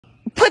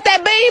Put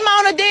that beam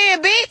on her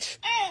then, bitch.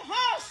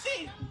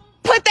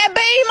 Put that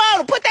beam on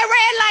her. Put that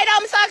red light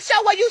on me so I can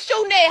show where you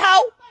shooting at,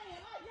 hoe.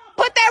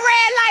 Put that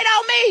red light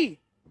on me.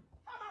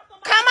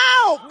 Come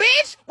on,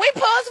 bitch. We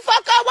pulls the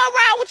fuck up. What's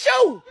wrong with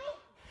you?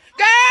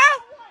 Girl,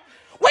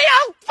 we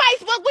on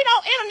Facebook. We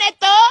don't internet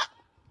thug.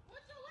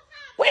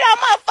 We don't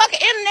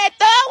motherfucking internet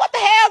thug. What the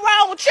hell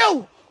wrong with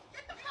you?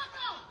 Get the fuck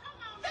on.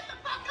 Get the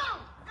fuck on.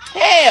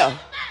 Hell.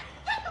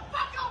 Get the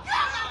fuck on. Get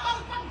out that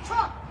motherfucking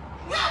truck.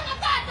 Get out that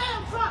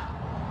goddamn truck.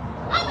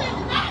 I'm in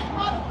the night,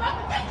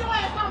 motherfucker. Get your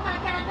ass on my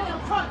goddamn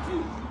truck, T.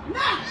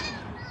 Now.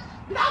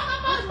 Get out my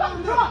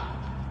motherfucking truck.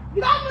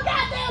 Get out my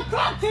goddamn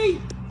truck, T.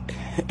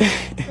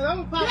 Get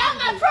out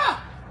my truck.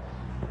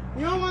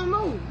 You don't want to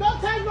move. Don't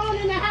take one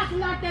in the house and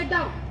lock that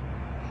door.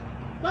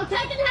 Don't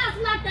take it in the house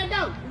and lock that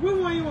door.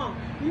 Which one you want?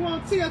 You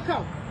want Tia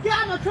coat? Get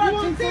out my truck, T.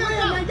 For real,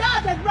 man.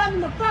 Y'all just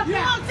running the fuck out. You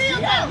want Tia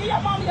coat? Get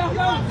your mommy your coat. You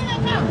want Tia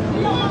coat?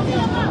 You want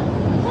Tia coat?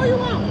 Who you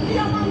want? Who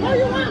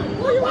you want?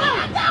 Who you want?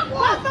 I got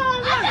one.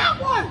 I got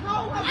one.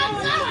 I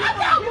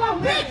got one,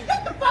 bitch.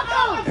 Get the fuck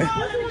on.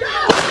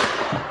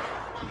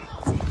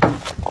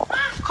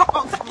 Come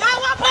on. Y'all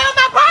want to play on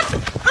my bus?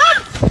 Huh?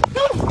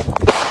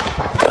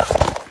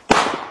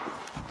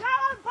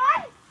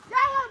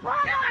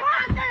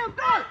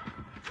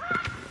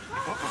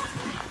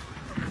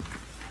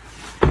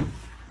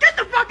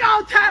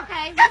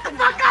 Okay, get the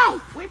fuck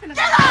on! Get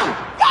on!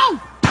 Go!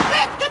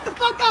 Bitch, get the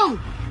fuck on!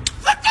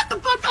 Get the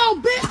fuck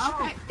on, bitch!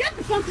 Okay, get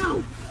the fuck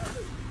on!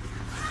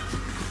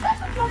 Get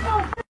the fuck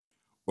on!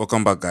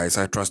 Welcome back, guys.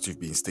 I trust you've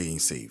been staying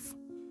safe.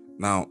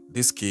 Now,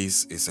 this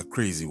case is a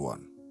crazy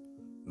one.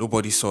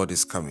 Nobody saw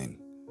this coming.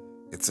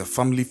 It's a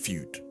family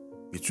feud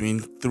between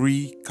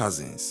three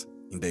cousins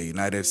in the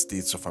United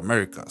States of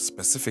America,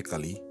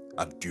 specifically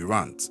at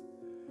Durant.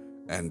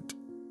 And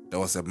there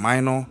was a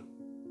minor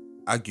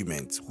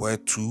argument where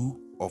two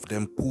of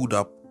them pulled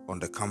up on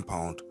the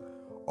compound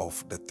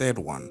of the third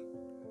one,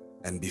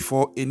 and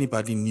before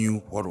anybody knew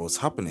what was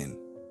happening,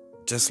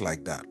 just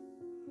like that,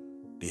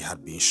 they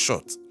had been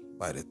shot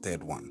by the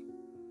third one.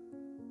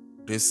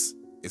 This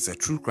is a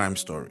true crime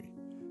story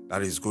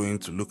that is going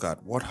to look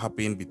at what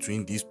happened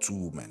between these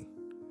two women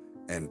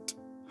and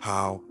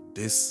how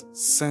this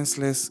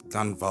senseless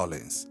gun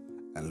violence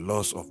and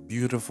loss of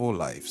beautiful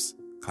lives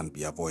can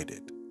be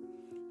avoided.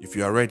 If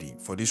you are ready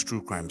for this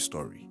true crime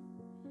story,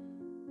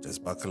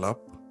 just buckle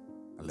up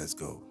and let's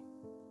go.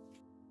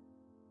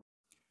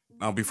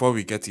 Now, before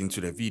we get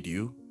into the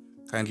video,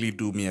 kindly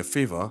do me a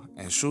favor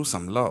and show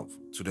some love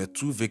to the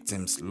two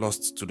victims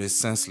lost to this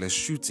senseless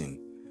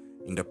shooting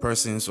in the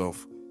persons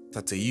of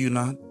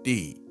Tateyuna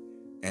Day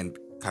and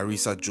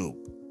Carissa Job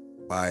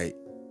by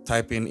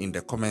typing in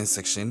the comment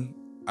section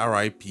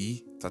RIP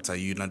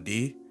Tateyuna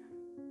Day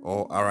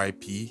or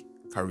RIP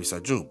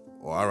Carissa Job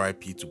or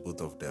RIP to both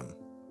of them.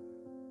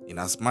 In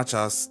as much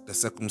as the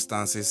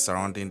circumstances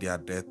surrounding their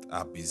death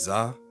are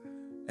bizarre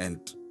and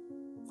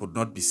could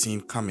not be seen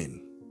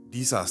coming,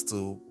 these are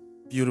still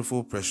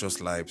beautiful,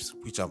 precious lives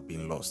which have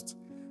been lost.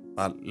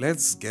 But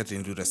let's get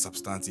into the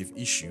substantive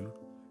issue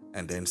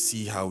and then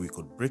see how we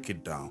could break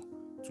it down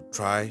to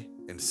try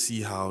and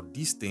see how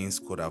these things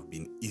could have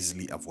been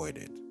easily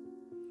avoided.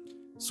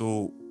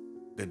 So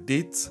the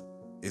date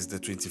is the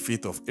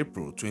 25th of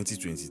April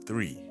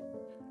 2023,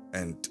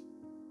 and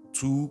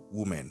two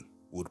women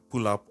would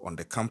pull up on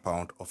the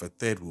compound of a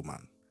third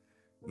woman.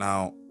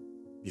 Now,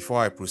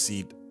 before I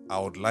proceed, I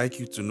would like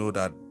you to know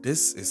that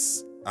this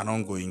is an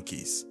ongoing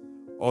case.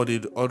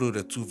 Although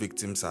the two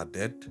victims are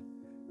dead,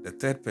 the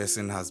third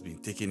person has been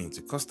taken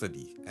into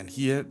custody, and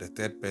here the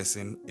third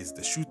person is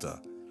the shooter.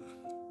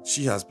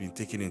 She has been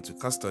taken into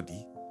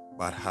custody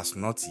but has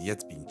not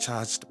yet been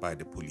charged by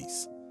the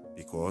police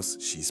because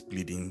she is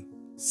pleading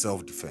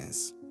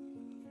self-defense.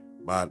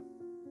 But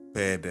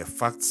per the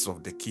facts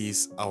of the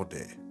case out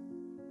there,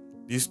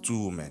 these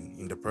two women,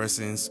 in the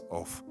presence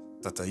of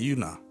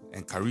Tateyuna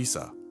and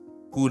Carissa,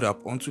 pulled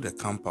up onto the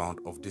compound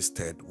of this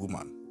third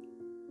woman.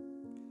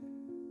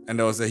 And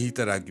there was a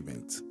heated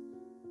argument.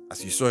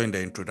 As you saw in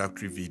the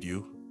introductory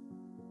video,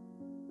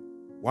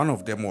 one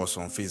of them was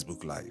on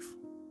Facebook Live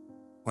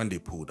when they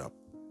pulled up.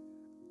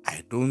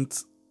 I don't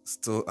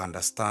still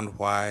understand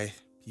why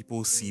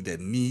people see the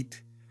need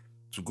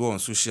to go on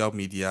social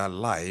media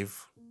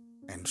live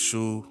and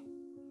show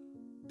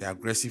the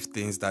aggressive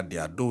things that they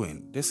are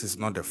doing. This is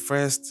not the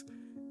first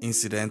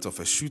incident of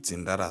a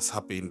shooting that has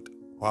happened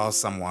while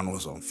someone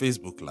was on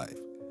Facebook Live.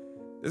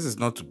 This is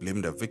not to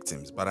blame the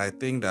victims, but I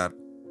think that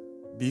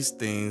these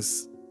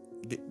things,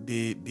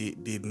 they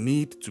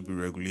need to be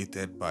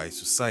regulated by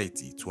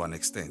society to an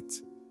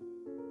extent.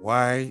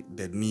 Why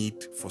the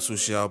need for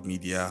social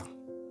media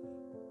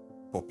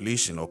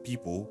population or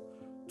people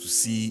to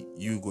see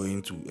you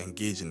going to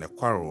engage in a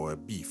quarrel or a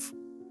beef?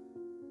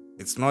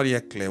 It's not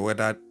yet clear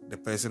whether the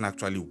person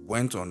actually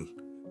went on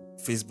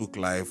Facebook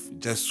Live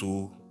just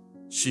so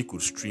she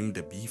could stream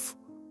the beef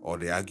or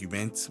the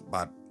argument,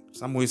 but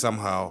some way,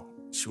 somehow,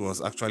 she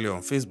was actually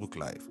on Facebook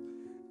Live.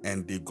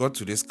 And they got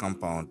to this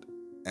compound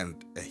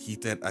and a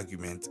heated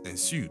argument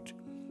ensued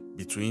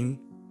between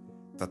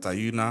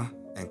Tateyuna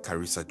and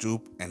Carissa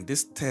Job and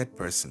this third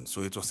person.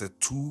 So it was a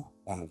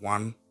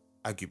 2-on-1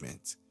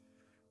 argument.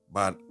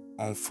 But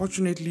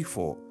unfortunately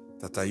for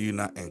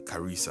Tatayuna and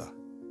Carissa,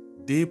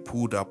 they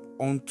pulled up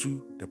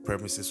onto the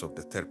premises of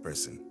the third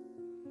person.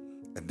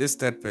 And this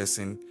third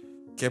person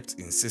kept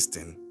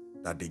insisting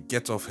that they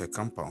get off her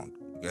compound.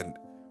 And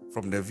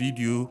from the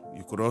video,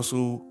 you could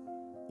also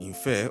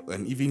infer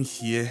and even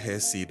hear her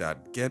say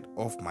that, "Get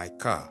off my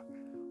car."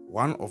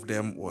 One of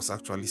them was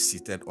actually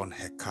seated on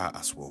her car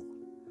as well.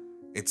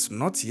 It's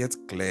not yet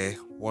clear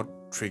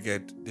what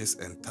triggered this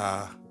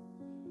entire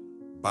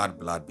bad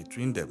blood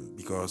between them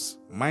because,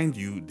 mind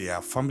you, they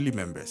are family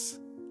members.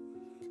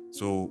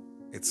 So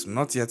it's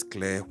not yet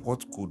clear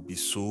what could be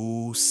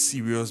so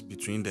serious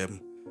between them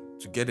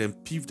to get them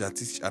peeved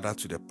at each other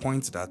to the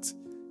point that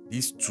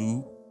these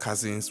two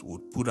cousins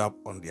would put up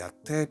on their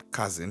third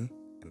cousin,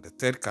 and the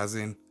third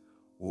cousin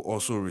will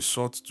also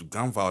resort to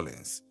gun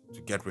violence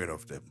to get rid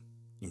of them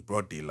in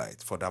broad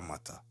daylight, for that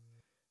matter.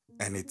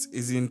 And it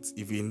isn't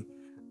even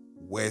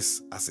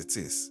worse as it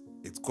is.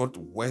 It got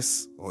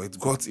worse, or it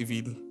got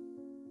even,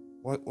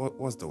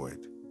 what's the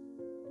word?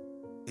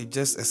 It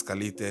just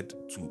escalated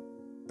to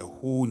a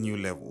whole new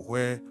level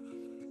where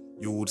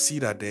you would see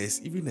that there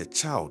is even a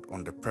child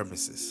on the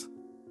premises.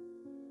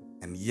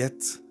 And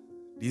yet,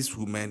 these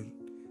women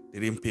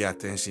didn't pay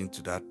attention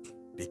to that.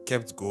 They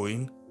kept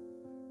going,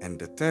 and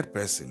the third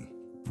person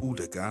pulled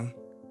a gun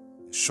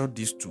and shot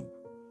these two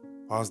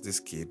whilst this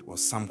kid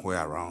was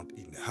somewhere around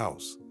in the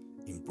house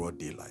in broad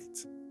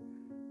daylight.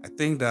 I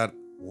think that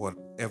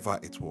whatever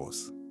it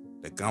was,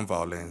 the gun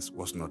violence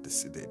was not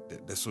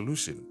the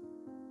solution.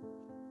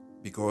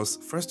 Because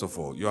first of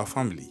all, you are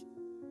family,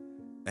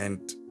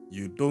 and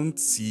you don't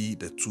see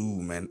the two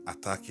women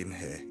attacking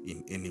her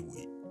in any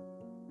way,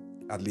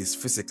 at least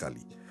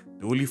physically.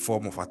 The only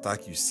form of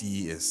attack you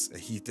see is a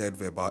heated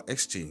verbal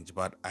exchange,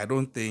 but I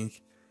don't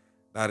think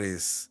that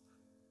is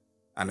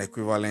an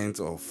equivalent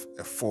of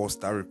a force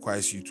that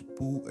requires you to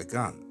pull a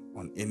gun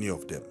on any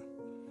of them.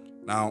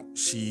 Now,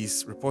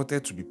 she's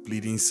reported to be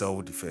pleading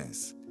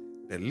self-defense.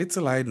 The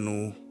little I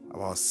know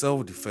about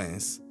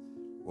self-defense,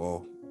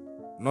 well,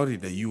 not in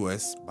the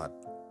US, but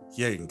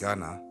here in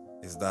Ghana,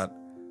 is that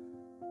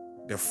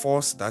the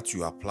force that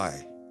you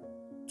apply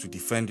to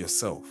defend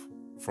yourself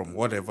from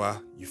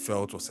whatever you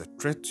felt was a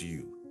threat to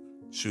you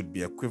should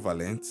be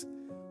equivalent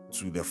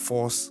to the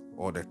force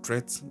or the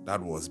threat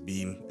that was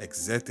being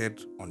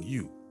exerted on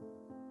you.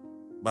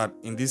 But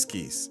in this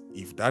case,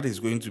 if that is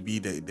going to be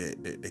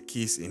the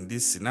case in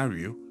this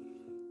scenario,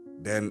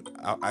 then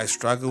I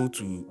struggle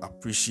to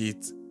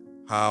appreciate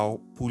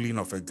how pulling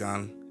of a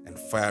gun and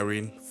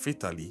firing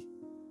fatally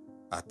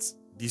at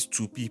these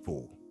two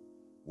people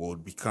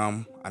would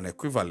become an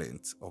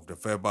equivalent of the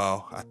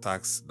verbal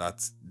attacks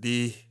that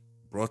they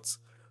brought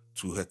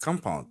to her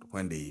compound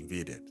when they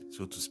invaded,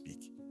 so to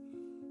speak.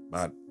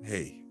 But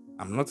hey,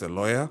 I'm not a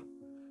lawyer,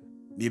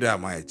 neither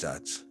am I a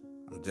judge.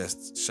 I'm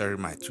just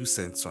sharing my 2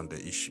 cents on the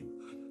issue.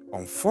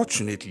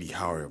 Unfortunately,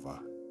 however,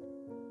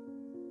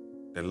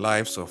 the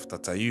lives of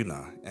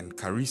Tatayuna and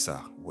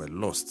Carissa were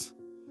lost.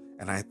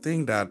 And I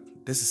think that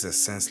this is a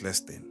senseless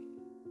thing.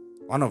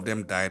 One of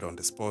them died on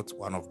the spot,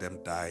 one of them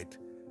died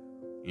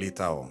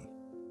later on.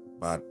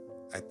 But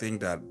I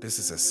think that this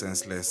is a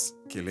senseless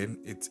killing.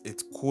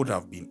 It could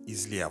have been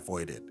easily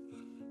avoided.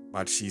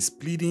 But she's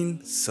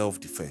pleading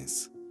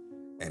self-defense,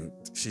 and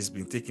she's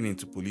been taken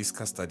into police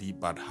custody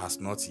but has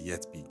not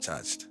yet been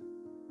charged.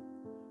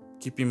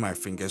 Keeping my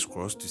fingers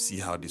crossed to see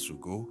how this will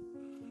go.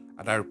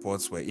 Other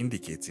reports were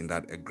indicating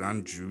that a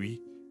grand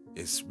jury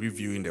is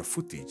reviewing the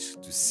footage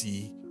to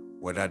see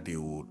whether they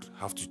would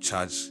have to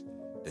charge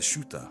the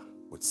shooter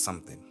with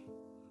something.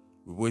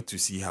 We wait to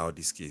see how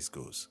this case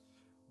goes.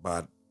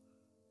 But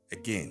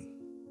again,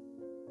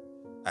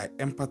 I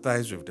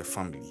empathize with the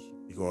family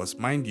because,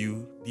 mind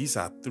you, these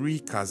are 3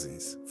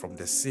 cousins from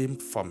the same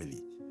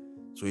family.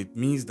 So it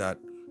means that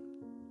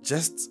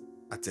just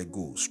at a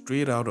go,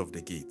 straight out of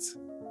the gate,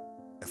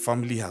 a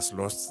family has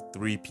lost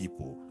 3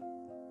 people.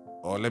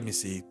 Or let me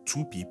say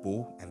 2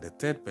 people, and the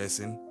third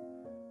person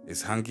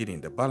is hanging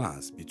in the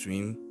balance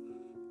between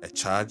a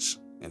charge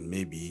and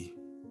maybe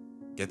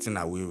getting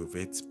away with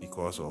it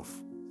because of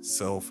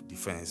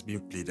self-defense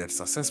being pleaded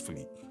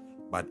successfully.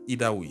 But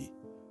either way,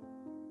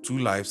 2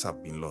 lives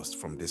have been lost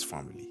from this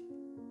family,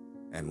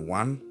 and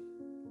one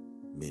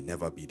may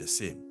never be the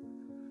same.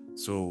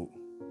 So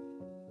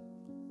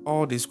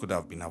all this could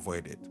have been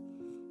avoided.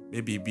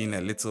 Maybe being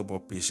a little more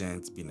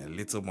patient, being a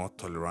little more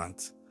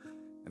tolerant.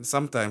 And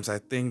sometimes I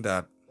think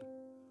that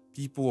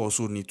people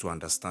also need to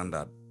understand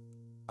that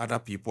other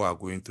people are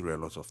going through a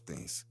lot of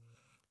things.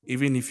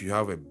 Even if you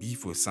have a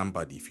beef with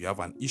somebody, if you have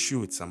an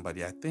issue with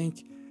somebody, I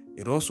think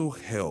it also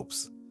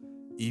helps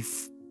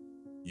if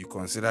you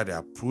consider the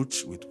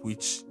approach with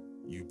which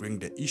you bring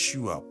the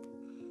issue up.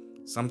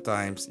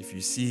 Sometimes if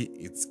you see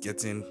it's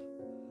getting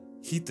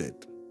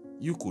heated,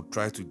 you could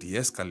try to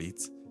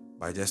de-escalate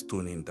by just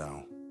toning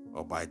down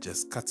or by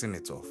just cutting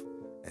it off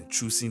and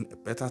choosing a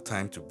better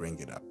time to bring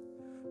it up.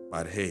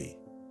 But hey,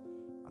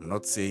 I'm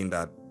not saying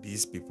that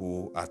these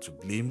people are to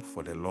blame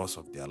for the loss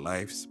of their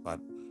lives, but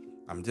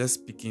I'm just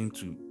speaking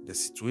to the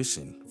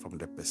situation from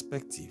the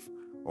perspective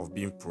of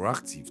being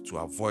proactive to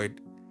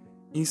avoid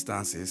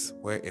instances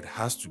where it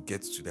has to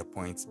get to the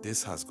point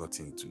this has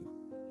gotten to.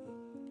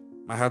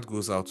 My heart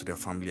goes out to the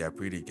family. I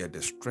pray they get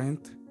the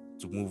strength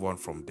to move on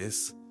from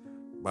this.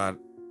 But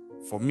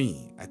for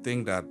me, I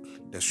think that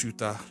the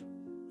shooter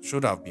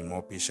should have been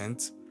more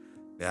patient.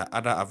 There are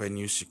other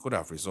avenues she could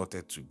have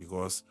resorted to,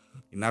 because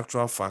in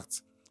actual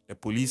fact, the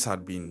police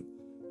had been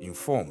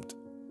informed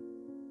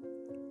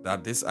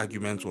that this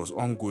argument was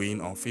ongoing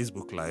on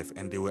Facebook Live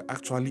and they were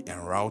actually en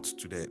route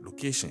to the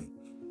location.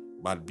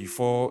 But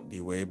before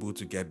they were able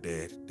to get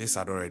there, this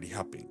had already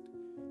happened.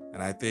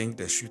 And I think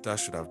the shooter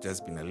should have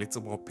just been a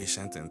little more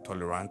patient and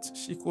tolerant.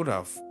 She could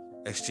have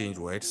exchanged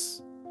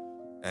words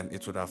and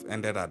it would have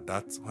ended at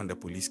that. When the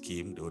police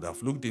came, they would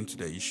have looked into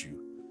the issue.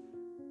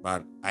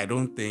 But I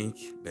don't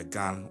think the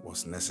gun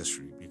was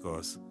necessary,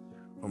 because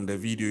from the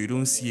video, you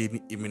don't see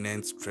any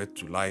imminent threat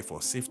to life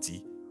or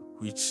safety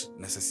which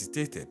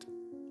necessitated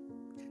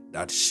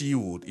that she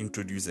would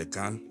introduce a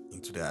gun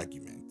into the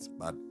argument.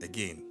 But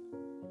again,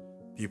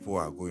 people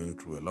are going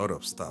through a lot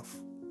of stuff.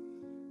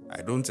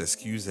 I don't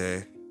excuse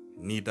her,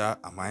 neither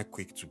am I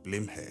quick to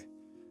blame her.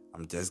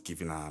 I'm just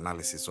giving an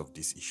analysis of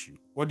this issue.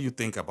 What do you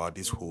think about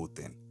this whole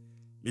thing?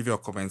 Leave your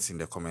comments in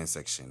the comment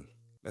section.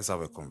 Let's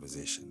have a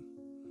conversation.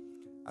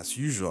 As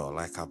usual,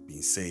 like I've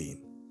been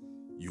saying,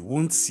 you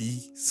won't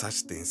see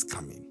such things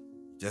coming.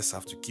 You just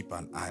have to keep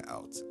an eye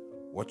out,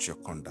 watch your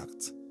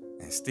conduct,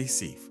 and stay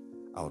safe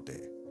out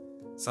there.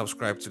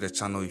 Subscribe to the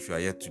channel if you are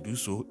yet to do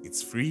so.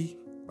 It's free,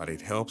 but it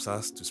helps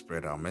us to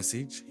spread our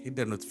message. Hit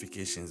the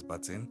notifications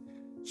button,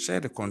 share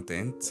the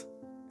content,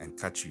 and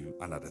catch you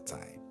another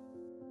time.